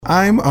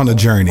I'm on a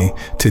journey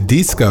to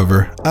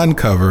discover,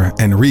 uncover,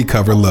 and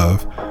recover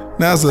love.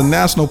 Now, as a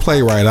national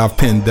playwright, I've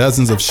penned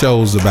dozens of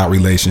shows about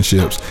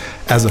relationships.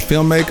 As a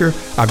filmmaker,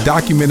 I've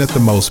documented the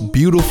most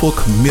beautiful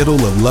committal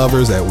of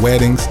lovers at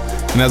weddings.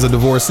 And as a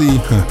divorcee,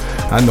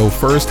 I know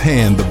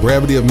firsthand the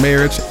brevity of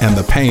marriage and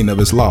the pain of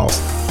its loss.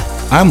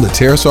 I'm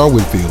Lateris R.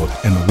 Whitfield,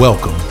 and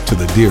welcome to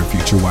the Dear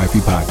Future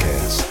Wifey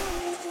podcast.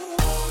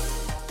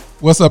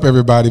 What's up,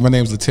 everybody? My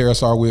name is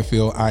Lateris R.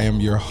 Whitfield. I am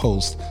your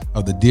host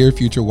of the Dear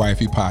Future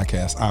Wifey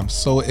podcast. I'm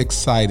so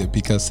excited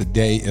because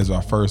today is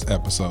our first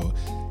episode,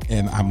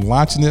 and I'm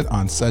launching it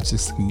on such a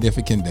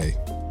significant day.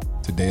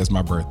 Today is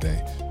my birthday.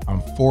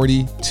 I'm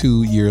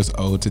 42 years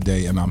old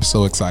today, and I'm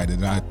so excited.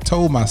 And I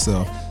told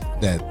myself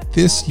that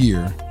this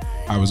year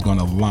I was going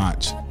to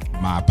launch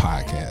my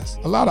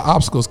podcast. A lot of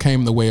obstacles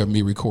came in the way of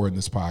me recording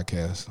this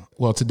podcast.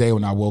 Well, today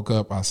when I woke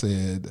up, I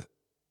said,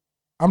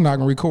 I'm not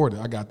going to record it.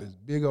 I got this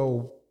big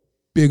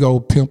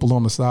old pimple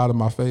on the side of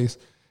my face.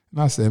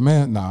 And I said,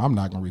 man, no, I'm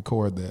not going to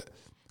record that.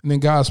 And then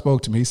God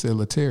spoke to me. He said,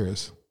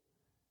 Lateris,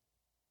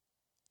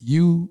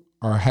 you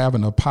are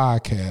having a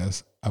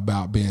podcast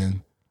about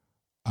being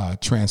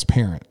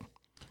transparent.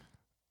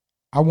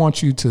 I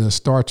want you to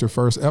start your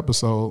first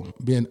episode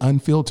being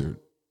unfiltered.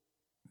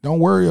 Don't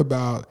worry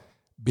about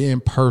being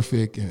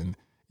perfect and,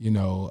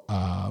 do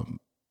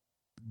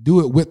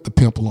it with the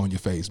pimple on your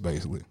face,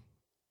 basically.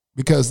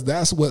 Because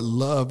that's what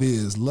love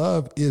is.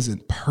 Love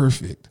isn't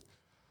perfect.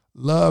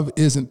 Love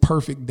isn't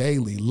perfect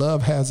daily.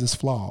 Love has its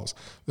flaws.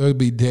 There'll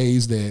be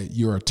days that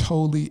you are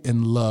totally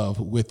in love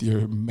with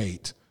your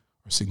mate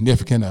or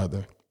significant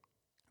other.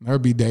 There'll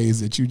be days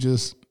that you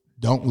just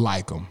don't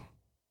like them.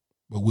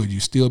 But will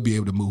you still be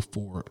able to move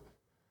forward?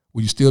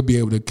 Will you still be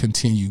able to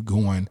continue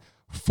going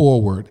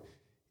forward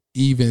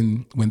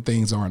even when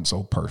things aren't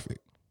so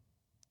perfect?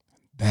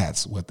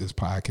 That's what this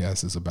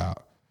podcast is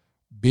about.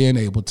 Being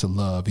able to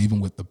love even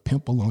with the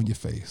pimple on your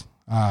face.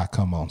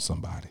 Come on,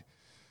 somebody.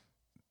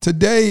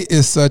 Today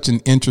is such an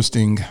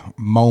interesting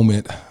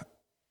moment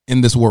in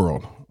this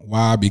world.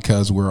 Why?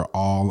 Because we're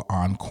all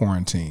on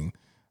quarantine.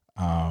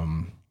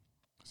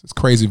 This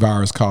crazy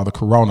virus called the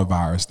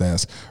coronavirus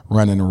that's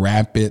running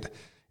rampant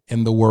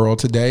in the world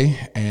today.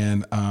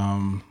 And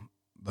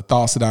the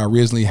thoughts that I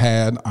originally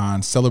had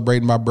on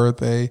celebrating my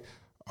birthday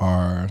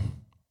are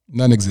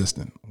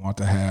non-existent. I want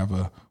to have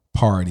a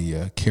party,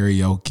 a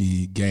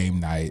karaoke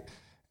game night,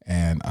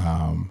 and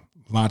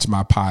launch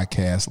my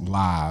podcast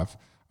live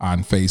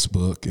on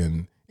Facebook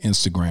and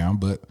Instagram.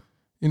 But,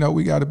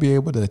 we got to be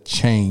able to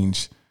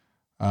change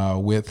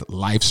with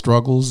life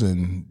struggles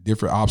and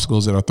different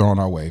obstacles that are thrown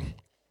our way.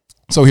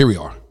 So here we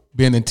are,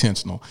 being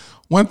intentional.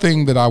 One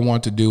thing that I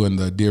want to do in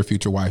the Dear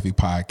Future Wifey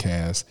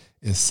podcast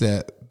is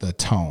set the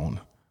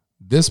tone.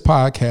 This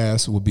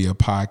podcast will be a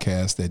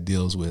podcast that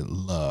deals with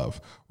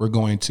love. We're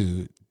going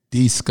to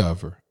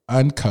discover,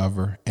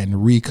 uncover,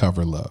 and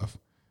recover love.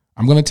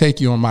 I'm going to take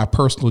you on my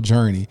personal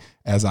journey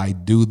as I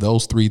do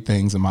those three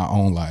things in my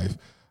own life.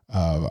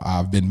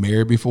 I've been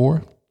married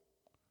before,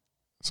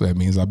 so that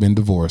means I've been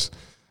divorced.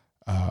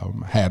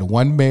 Had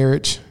one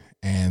marriage,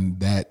 and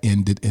that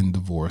ended in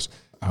divorce.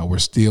 We're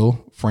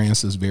still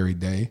friends this very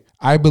day.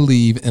 I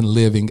believe in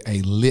living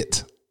a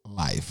lit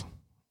life.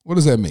 What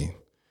does that mean?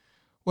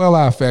 Well,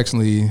 I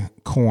affectionately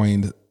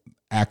coined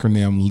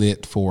acronym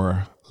LIT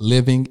for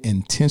living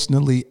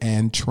intentionally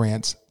and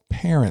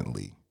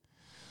transparently.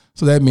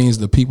 So that means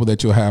the people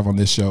that you'll have on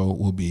this show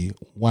will be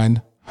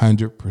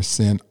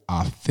 100%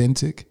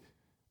 authentic,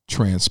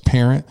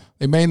 transparent.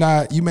 You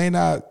may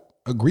not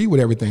agree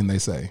with everything they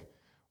say,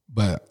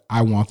 but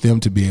I want them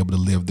to be able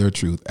to live their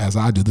truth as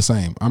I do the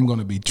same. I'm going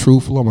to be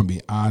truthful. I'm going to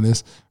be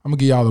honest. I'm going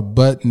to give y'all the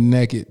butt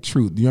naked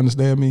truth. Do you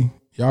understand me?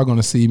 Y'all going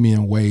to see me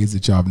in ways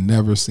that y'all have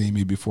never seen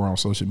me before on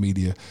social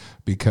media,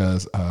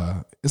 because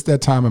it's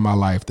that time in my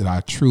life that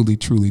I truly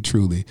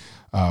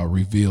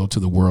reveal to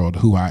the world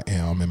who I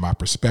am and my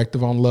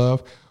perspective on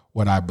love,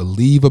 what I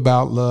believe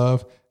about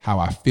love, how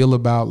I feel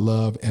about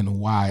love, and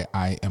why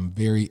I am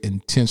very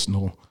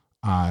intentional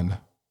on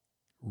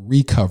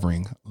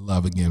recovering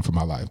love again for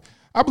my life.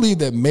 I believe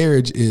that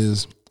marriage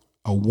is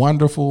a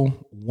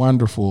wonderful,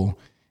 wonderful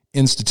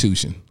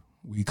institution.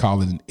 We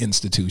call it an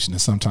institution,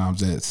 and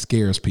sometimes that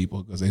scares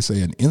people because they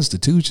say an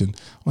institution.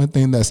 One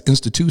thing that's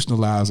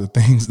institutionalized are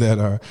things that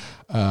are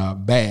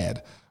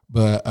bad.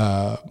 But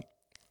I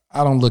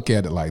don't look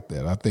at it like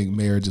that. I think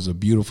marriage is a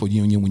beautiful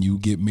union when you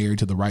get married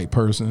to the right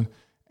person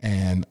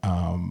and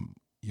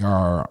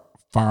you're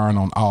firing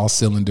on all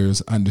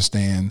cylinders.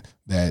 Understand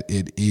that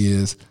it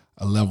is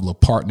a level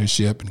of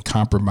partnership and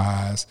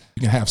compromise.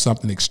 You can have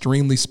something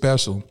extremely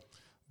special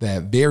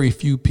that very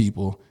few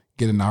people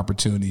get an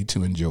opportunity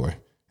to enjoy.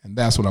 And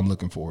that's what I'm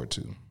looking forward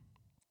to.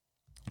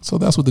 So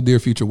that's what the Dear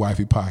Future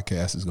Wifey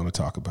podcast is going to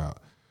talk about.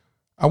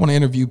 I want to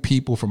interview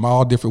people from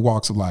all different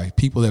walks of life,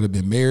 people that have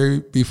been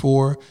married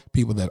before,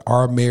 people that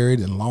are married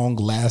in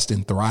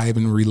long-lasting,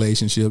 thriving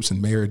relationships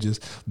and marriages,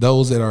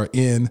 those that are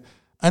in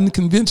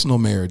unconventional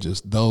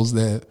marriages, those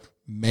that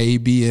may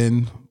be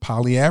in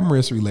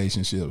polyamorous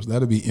relationships.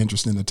 That'll be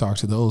interesting to talk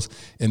to those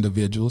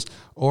individuals,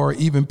 or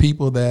even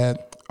people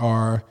that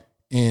are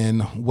in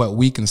what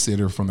we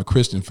consider from the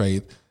Christian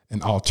faith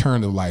an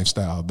alternative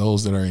lifestyle,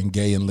 those that are in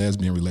gay and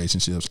lesbian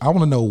relationships. I want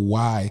to know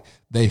why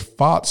they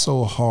fought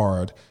so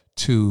hard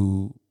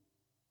to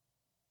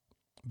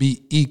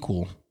be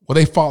equal. Well,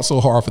 they fought so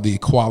hard for the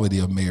equality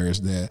of marriage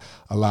that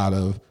a lot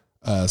of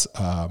us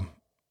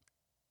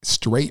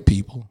straight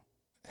people,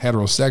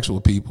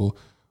 heterosexual people,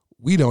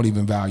 we don't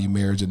even value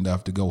marriage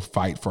enough to go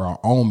fight for our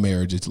own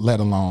marriages, let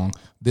alone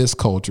this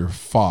culture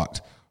fought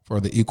for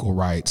the equal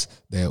rights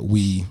that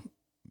we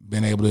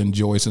been able to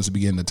enjoy since the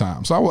beginning of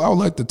time. So I would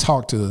like to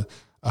talk to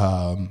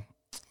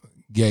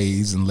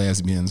gays and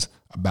lesbians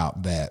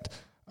about that.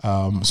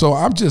 So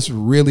I'm just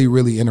really,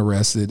 really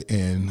interested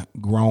in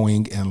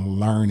growing and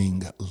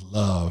learning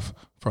love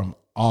from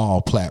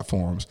all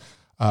platforms.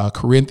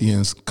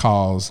 Corinthians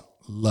calls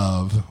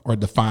love or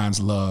defines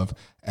love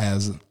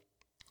as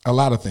a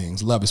lot of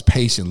things. Love is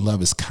patient.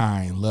 Love is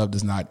kind. Love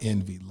does not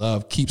envy.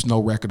 Love keeps no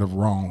record of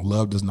wrong.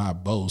 Love does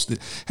not boast. It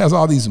has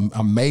all these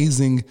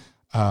amazing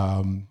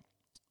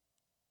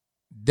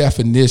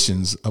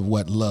definitions of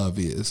what love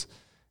is.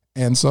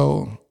 And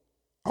so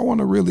I want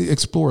to really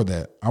explore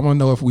that. I want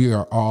to know if we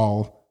are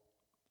all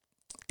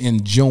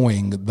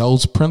enjoying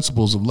those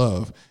principles of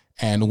love.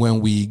 And when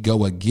we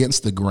go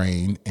against the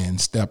grain and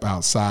step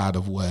outside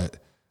of what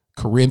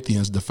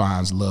Corinthians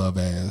defines love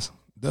as,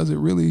 does it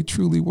really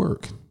truly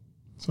work?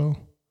 So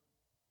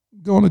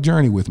go on a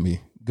journey with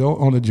me. Go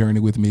on a journey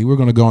with me. We're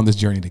going to go on this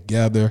journey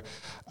together.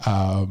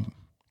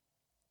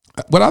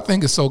 What I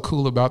think is so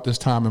cool about this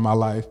time in my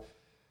life,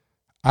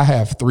 I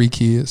have 3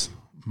 kids.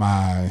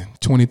 My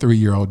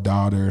 23-year-old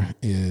daughter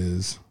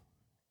is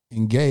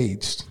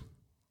engaged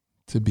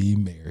to be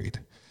married.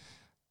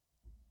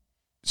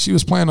 She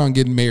was planning on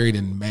getting married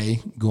in May,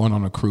 going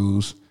on a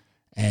cruise,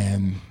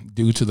 and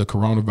due to the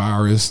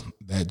coronavirus,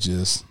 that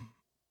just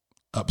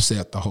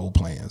upset the whole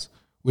plans.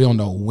 We don't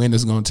know when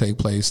it's going to take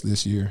place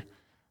this year,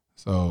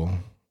 so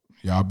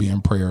y'all be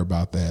in prayer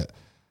about that.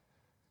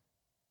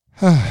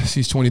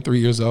 She's 23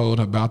 years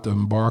old, about to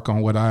embark on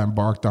what I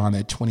embarked on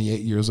at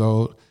 28 years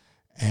old.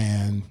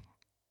 And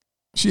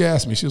she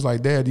asked me, she was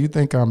like, Dad, do you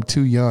think I'm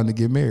too young to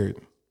get married?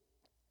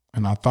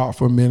 And I thought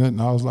for a minute,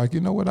 and I was like, you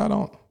know what? I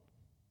don't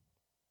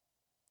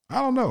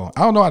know.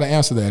 I don't know how to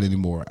answer that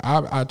anymore.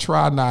 I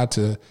try not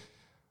to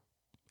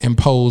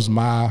impose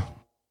my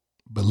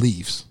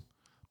beliefs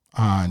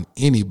on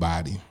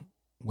anybody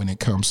when it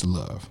comes to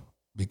love.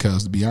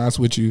 Because to be honest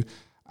with you,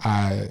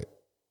 I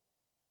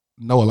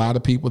know a lot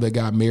of people that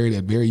got married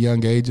at very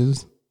young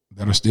ages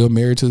that are still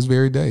married to this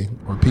very day,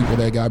 or people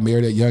that got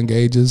married at young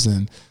ages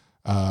and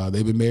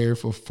they've been married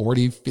for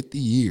 40, 50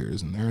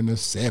 years and they're in their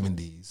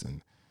 70s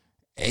and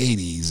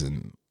 80s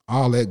and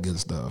all that good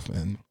stuff.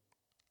 And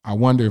I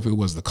wonder if it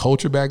was the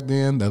culture back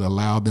then that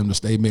allowed them to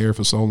stay married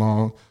for so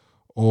long,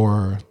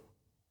 or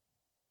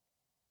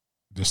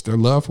just their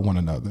love for one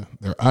another,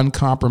 their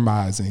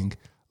uncompromising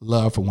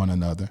love for one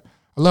another.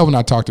 I love when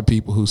I talk to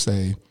people who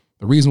say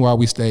the reason why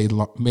we stayed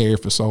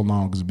married for so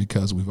long is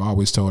because we've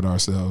always told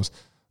ourselves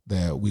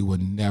that we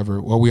would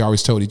never, well, we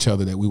always told each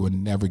other that we would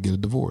never get a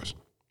divorce.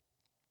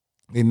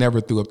 They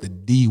never threw up the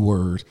D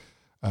word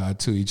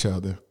to each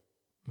other.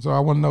 So I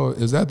want to know,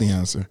 is that the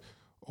answer?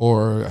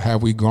 Or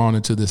have we gone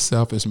into this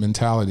selfish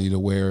mentality to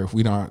where if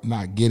we are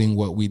not getting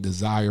what we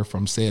desire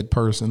from said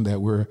person, that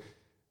we're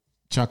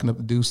chunking up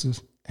the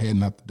deuces,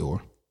 heading out the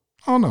door?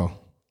 I don't know.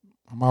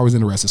 I'm always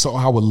interested. So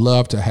I would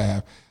love to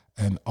have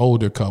an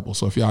older couple.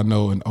 So if y'all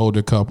know an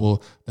older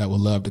couple that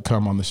would love to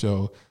come on the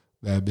show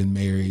that have been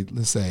married,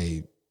 let's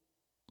say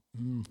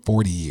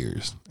 40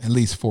 years, at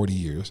least 40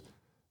 years,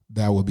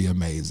 that would be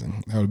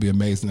amazing. That would be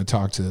amazing to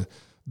talk to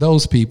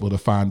those people to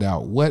find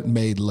out what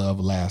made love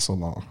last so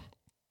long.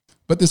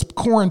 But this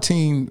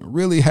quarantine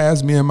really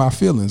has me in my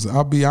feelings.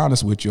 I'll be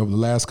honest with you, over the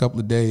last couple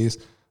of days,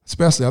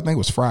 especially I think it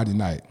was Friday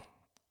night,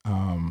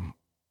 a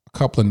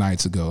couple of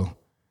nights ago,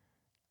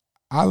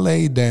 I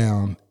laid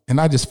down and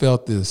I just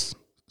felt this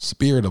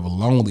spirit of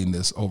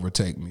loneliness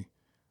overtake me.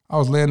 I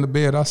was laying in the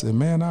bed. I said,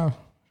 man, I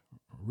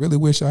really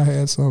wish I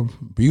had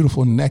some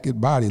beautiful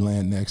naked body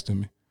laying next to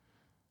me.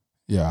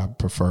 Yeah, I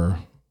prefer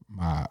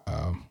my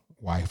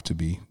wife to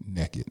be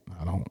naked.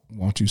 I don't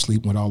want you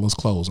sleeping with all those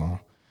clothes on.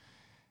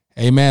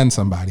 Amen,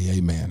 somebody.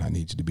 Amen. I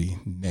need you to be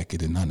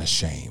naked and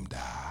unashamed.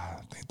 I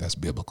think that's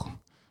biblical.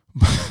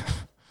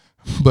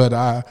 But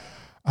I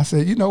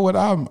said, you know what?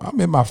 I'm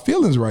in my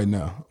feelings right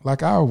now.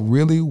 Like, I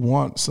really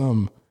want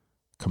some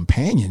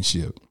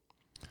companionship.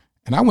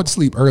 And I went to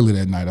sleep early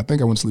that night. I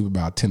think I went to sleep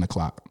about 10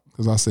 o'clock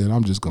because I said,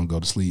 I'm just going to go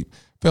to sleep.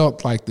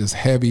 Felt like this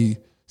heavy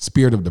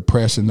spirit of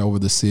depression over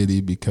the city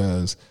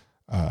because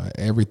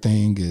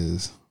everything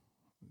is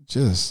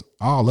just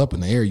all up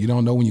in the air. You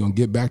don't know when you're going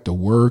to get back to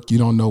work. You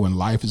don't know when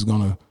life is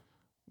going to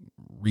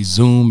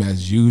resume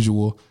as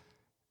usual.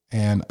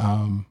 And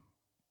I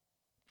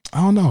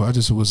don't know. I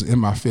just was in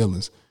my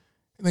feelings.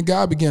 And then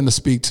God began to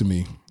speak to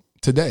me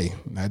today.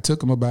 Now, it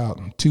took him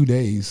about 2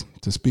 days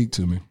to speak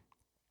to me.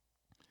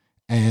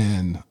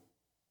 And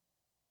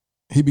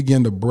he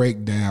began to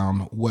break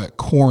down what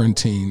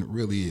quarantine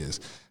really is.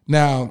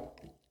 Now,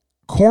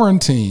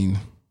 quarantine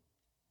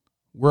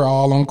we're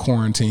all on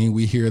quarantine.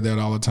 We hear that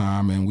all the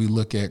time, and we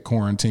look at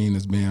quarantine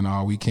as being,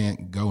 oh, we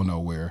can't go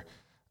nowhere.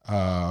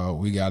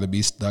 We got to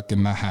be stuck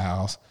in the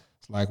house.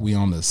 It's like we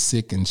on the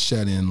sick and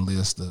shut-in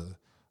list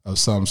of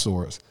some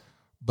sorts.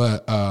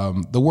 But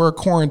the word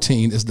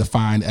quarantine is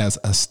defined as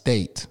a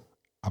state,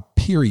 a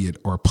period,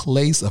 or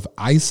place of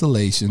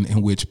isolation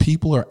in which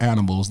people or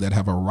animals that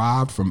have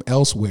arrived from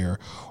elsewhere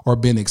or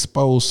been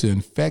exposed to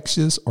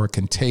infectious or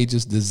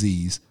contagious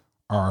disease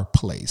are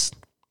placed.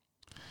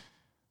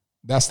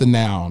 That's the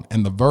noun,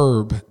 and the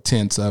verb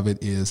tense of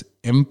it is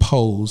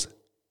impose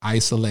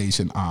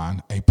isolation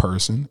on a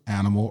person,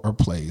 animal, or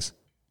place.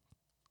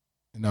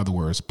 In other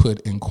words,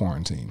 put in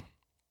quarantine.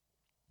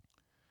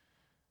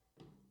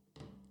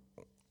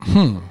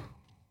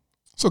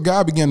 So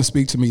God began to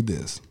speak to me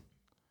this.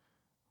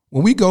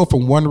 When we go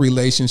from one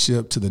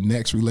relationship to the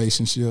next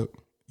relationship,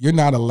 you're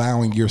not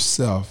allowing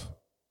yourself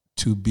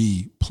to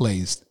be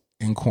placed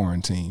in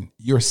quarantine.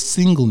 Your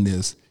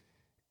singleness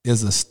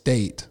is a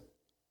state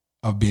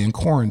of being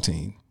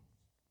quarantined.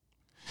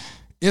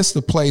 It's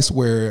the place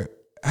where,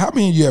 how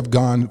many of you have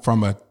gone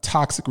from a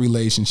toxic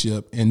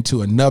relationship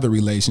into another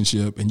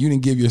relationship and you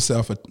didn't give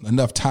yourself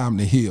enough time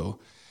to heal?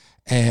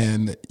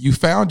 And you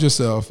found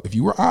yourself, if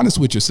you were honest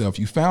with yourself,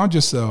 you found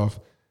yourself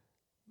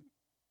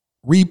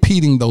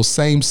repeating those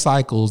same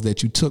cycles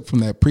that you took from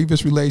that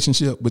previous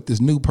relationship with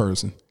this new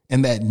person.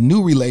 And that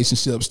new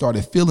relationship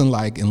started feeling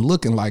like and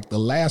looking like the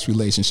last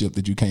relationship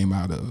that you came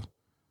out of.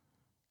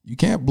 You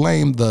can't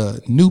blame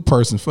the new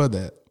person for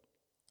that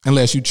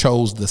unless you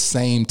chose the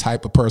same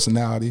type of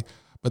personality,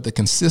 but the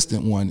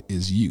consistent one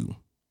is you.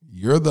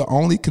 You're the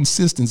only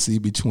consistency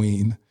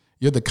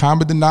you're the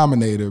common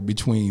denominator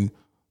between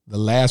the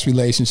last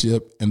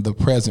relationship and the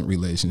present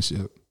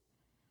relationship.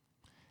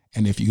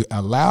 And if you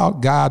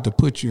allowed God to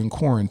put you in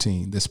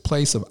quarantine, this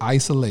place of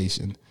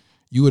isolation,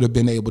 you would have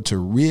been able to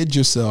rid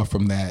yourself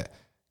from that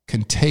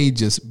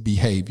contagious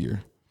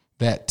behavior,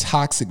 that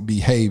toxic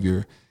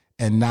behavior,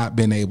 and not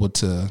been able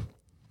to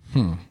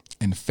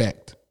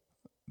infect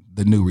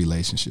the new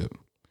relationship.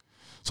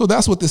 So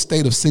that's what this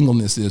state of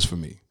singleness is for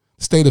me.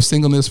 The state of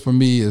singleness for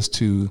me is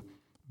to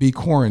be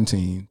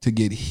quarantined, to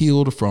get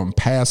healed from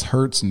past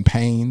hurts and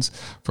pains,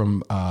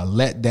 from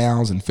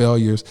letdowns and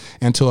failures,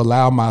 and to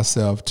allow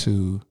myself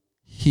to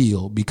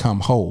heal, become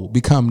whole,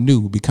 become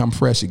new, become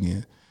fresh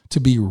again, to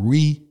be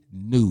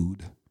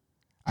renewed.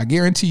 I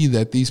guarantee you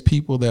that these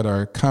people that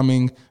are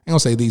coming, I'm going to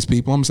say these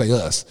people, I'm going to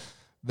say us,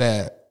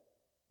 that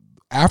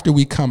after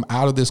we come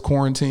out of this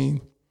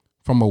quarantine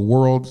from a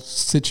world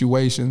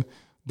situation,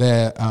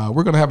 that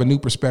we're going to have a new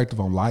perspective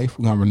on life.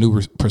 We're going to have a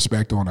new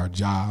perspective on our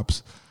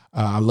jobs.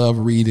 I love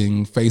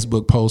reading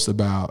Facebook posts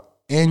about,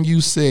 and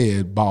you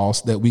said,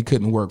 boss, that we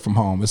couldn't work from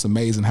home. It's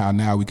amazing how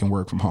now we can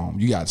work from home.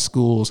 You got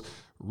schools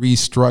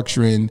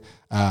restructuring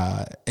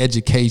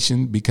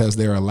education because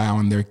they're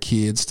allowing their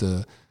kids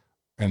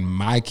and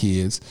my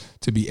kids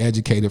to be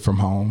educated from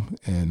home.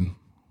 And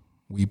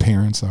we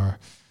parents are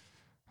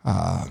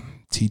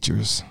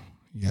teachers.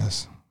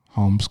 Yes,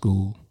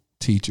 homeschool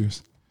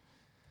teachers.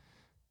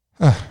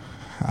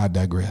 I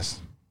digress.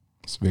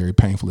 It's a very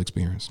painful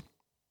experience.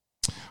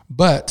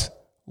 But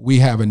we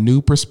have a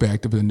new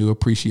perspective and a new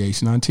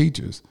appreciation on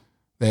teachers,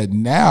 that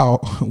now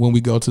when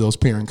we go to those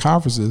parent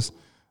conferences,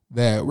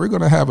 that we're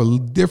going to have a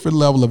different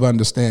level of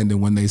understanding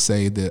when they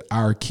say that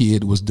our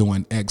kid was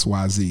doing X,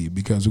 Y, Z,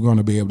 because we're going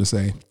to be able to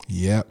say,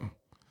 yep,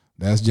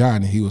 that's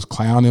Johnny. He was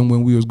clowning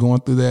when we was going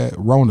through that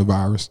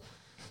coronavirus.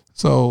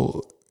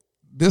 So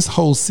this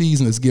whole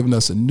season has given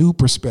us a new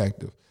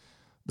perspective.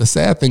 The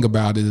sad thing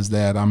about it is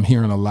that I'm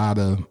hearing a lot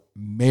of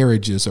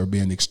marriages are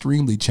being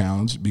extremely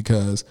challenged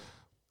because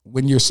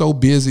when you're so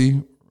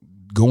busy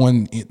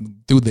going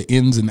through the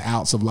ins and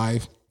outs of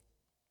life,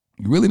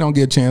 you really don't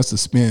get a chance to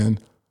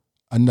spend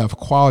enough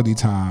quality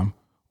time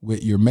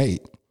with your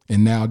mate.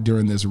 And now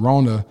during this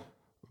Rona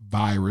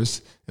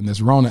virus and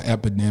this Rona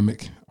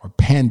epidemic or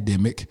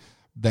pandemic,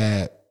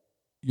 that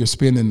you're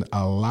spending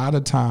a lot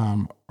of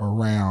time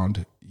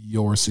around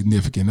your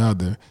significant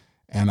other.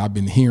 And I've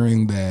been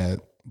hearing that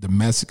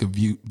domestic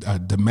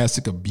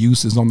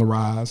abuse is on the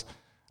rise.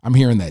 I'm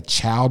hearing that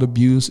child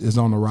abuse is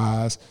on the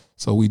rise.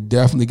 So we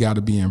definitely got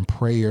to be in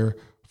prayer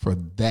for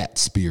that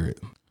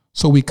spirit.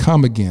 So we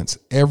come against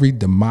every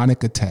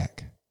demonic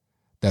attack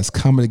that's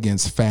coming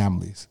against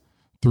families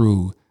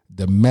through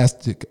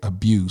domestic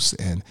abuse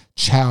and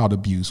child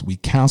abuse. We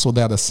cancel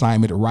that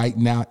assignment right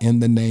now in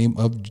the name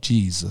of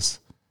Jesus.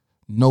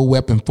 No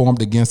weapon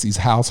formed against these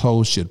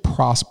households should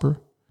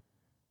prosper.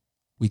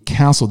 We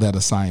cancel that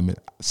assignment.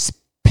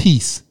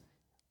 Peace,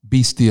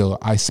 be still.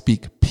 I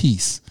speak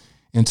peace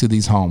into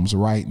these homes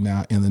right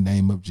now in the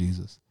name of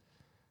Jesus.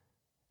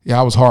 Yeah,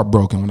 I was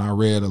heartbroken when I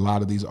read a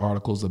lot of these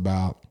articles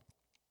about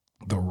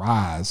the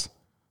rise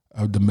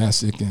of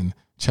domestic and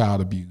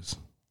child abuse.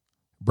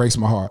 It breaks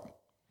my heart.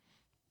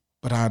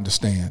 But I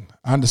understand.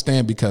 I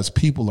understand because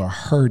people are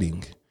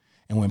hurting.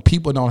 And when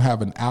people don't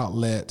have an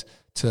outlet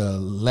to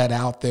let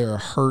out their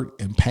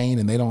hurt and pain,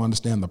 and they don't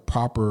understand the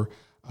proper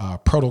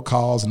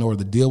protocols in order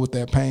to deal with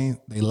that pain,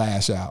 they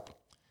lash out.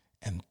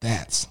 And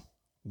that's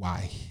why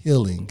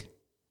healing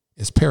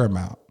is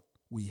paramount.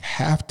 We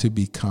have to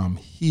become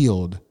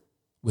healed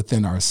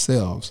within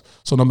ourselves.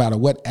 So no matter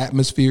what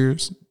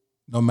atmospheres,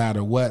 no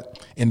matter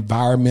what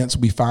environments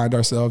we find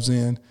ourselves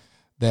in,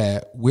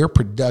 that we're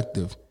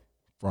productive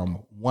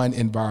from one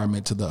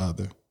environment to the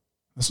other.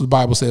 That's what the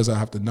Bible says. I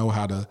have to know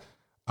how to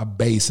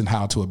abase and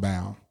how to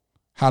abound,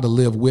 how to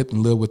live with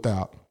and live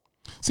without.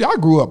 See, I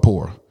grew up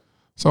poor,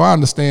 so I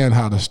understand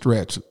how to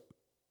stretch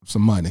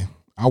some money.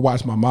 I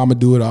watched my mama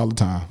do it all the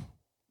time.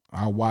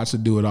 I watched her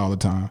do it all the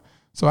time.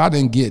 So I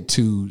didn't get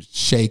too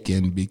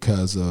shaken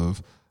because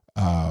of,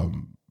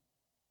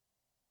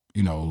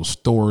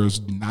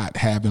 stores not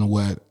having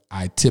what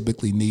I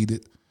typically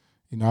needed.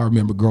 I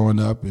remember growing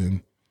up,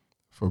 and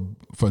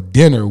for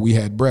dinner, we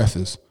had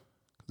breakfast.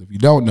 If you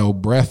don't know,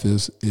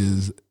 breakfast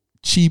is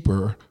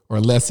cheaper or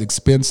less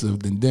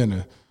expensive than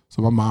dinner.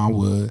 So my mom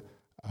would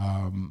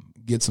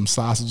get some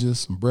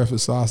sausages, some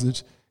breakfast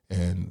sausage,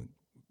 and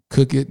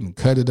cook it and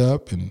cut it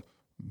up and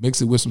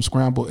mix it with some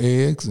scrambled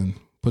eggs and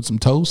put some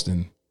toast,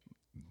 and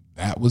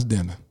that was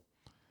dinner.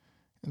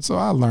 And so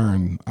I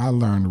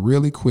learned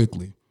really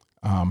quickly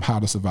how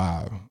to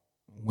survive.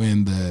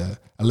 When the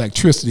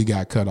electricity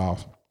got cut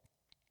off,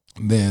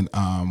 then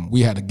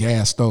we had a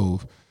gas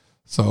stove.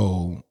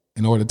 So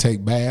in order to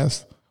take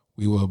baths,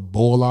 we would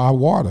boil our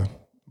water,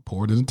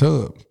 pour it in the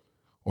tub,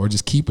 or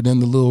just keep it in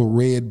the little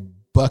red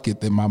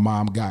bucket that my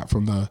mom got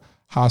from the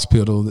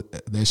hospital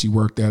that she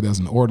worked at as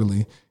an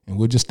orderly, and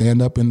we'd just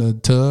stand up in the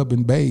tub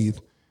and bathe.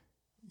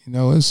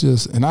 It's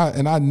just, and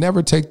I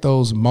never take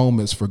those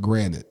moments for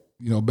granted.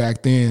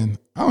 Back then,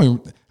 I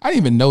didn't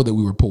even know that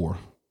we were poor.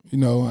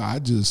 I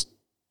just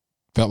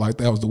felt like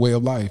that was the way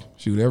of life.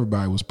 Shoot,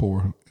 everybody was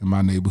poor in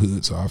my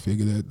neighborhood, so I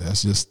figured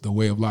that's just the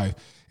way of life.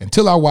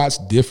 Until I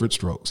watched Diff'rent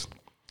Strokes.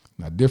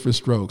 Now, Diff'rent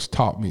Strokes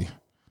taught me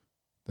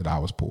that I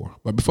was poor.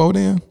 But before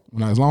then,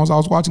 as long as I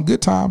was watching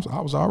Good Times,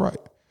 I was all right.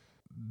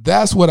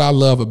 That's what I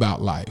love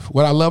about life.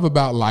 What I love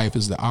about life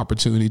is the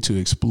opportunity to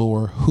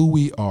explore who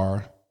we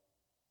are,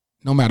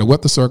 no matter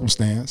what the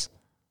circumstance,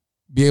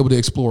 be able to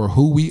explore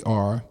who we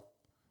are,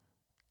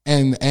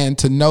 and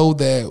to know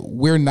that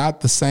we're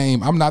not the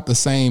same. I'm not the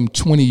same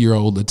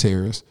 20-year-old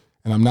Laterris,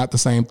 and I'm not the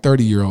same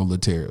 30-year-old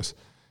Laterris.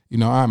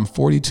 I'm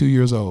 42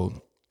 years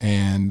old,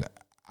 and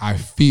I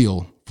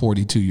feel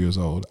 42 years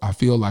old. I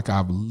feel like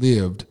I've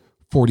lived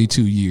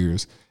 42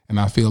 years, and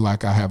I feel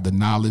like I have the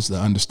knowledge, the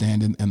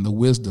understanding, and the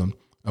wisdom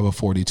of a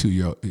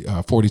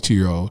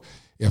 42-year-old,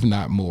 if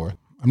not more.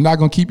 I'm not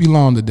going to keep you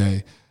long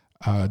today.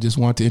 Just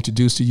want to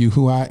introduce to you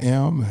who I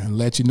am and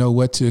let you know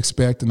what to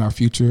expect in our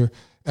future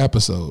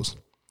episodes.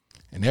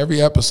 And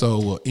every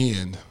episode will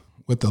end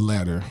with a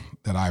letter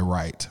that I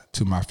write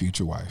to my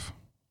future wife.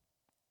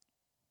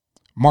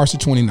 March the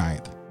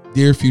 29th,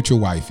 dear future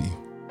wifey.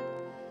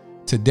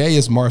 Today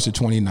is March the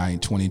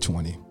 29th,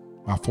 2020,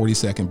 my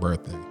 42nd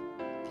birthday.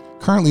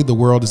 Currently, the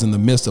world is in the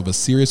midst of a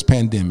serious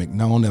pandemic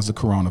known as the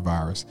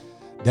coronavirus.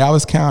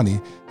 Dallas County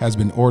has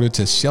been ordered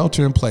to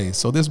shelter in place,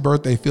 so this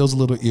birthday feels a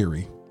little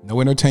eerie. No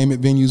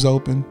entertainment venues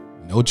open,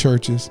 no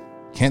churches,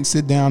 can't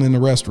sit down in a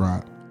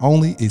restaurant.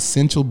 Only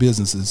essential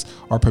businesses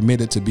are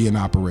permitted to be in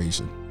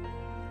operation.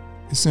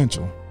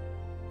 Essential.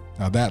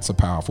 Now that's a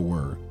powerful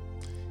word.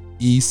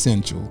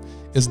 Essential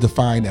is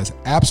defined as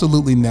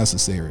absolutely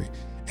necessary,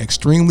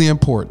 extremely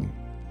important.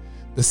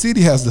 The city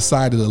has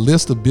decided a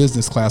list of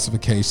business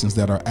classifications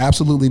that are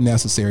absolutely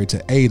necessary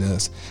to aid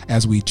us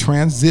as we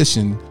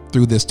transition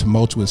through this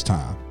tumultuous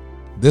time.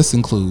 This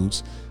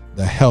includes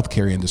the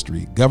healthcare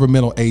industry,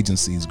 governmental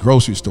agencies,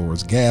 grocery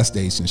stores, gas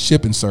stations,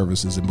 shipping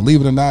services, and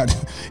believe it or not,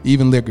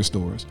 even liquor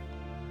stores.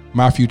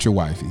 My future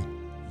wifey,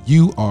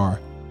 you are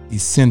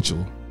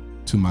essential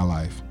to my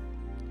life.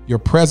 Your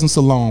presence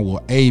alone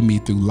will aid me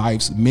through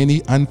life's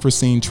many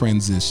unforeseen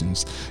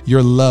transitions.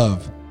 Your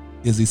love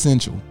is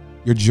essential.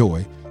 Your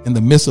joy in the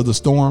midst of the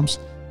storms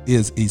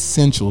is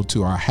essential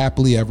to our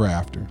happily ever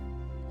after.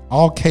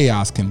 All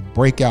chaos can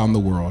break out in the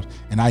world,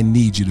 and I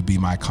need you to be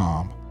my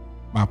calm,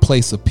 my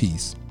place of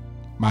peace,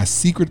 my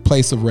secret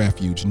place of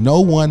refuge. No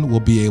one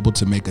will be able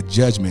to make a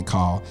judgment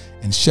call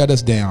and shut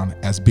us down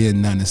as being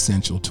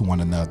non-essential to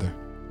one another.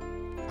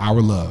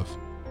 Our love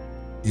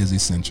is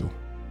essential.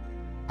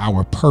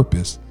 Our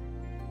purpose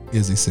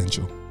is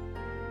essential.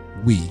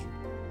 We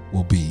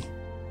will be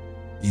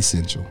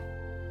essential.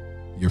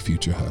 Your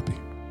future hubby,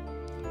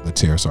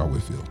 Laterris R.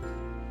 Whitfield.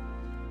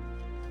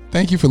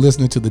 Thank you for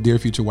listening to the Dear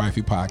Future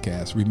Wifey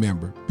podcast.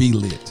 Remember, be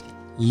lit,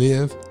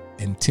 live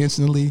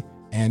intentionally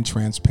and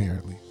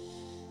transparently,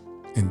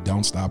 and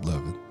don't stop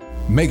loving.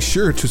 Make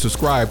sure to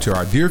subscribe to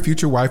our Dear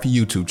Future Wifey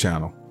YouTube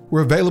channel.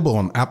 We're available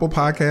on Apple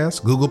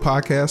Podcasts, Google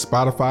Podcasts,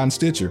 Spotify, and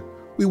Stitcher.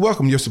 We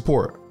welcome your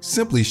support.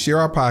 Simply share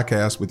our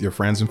podcast with your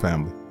friends and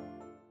family.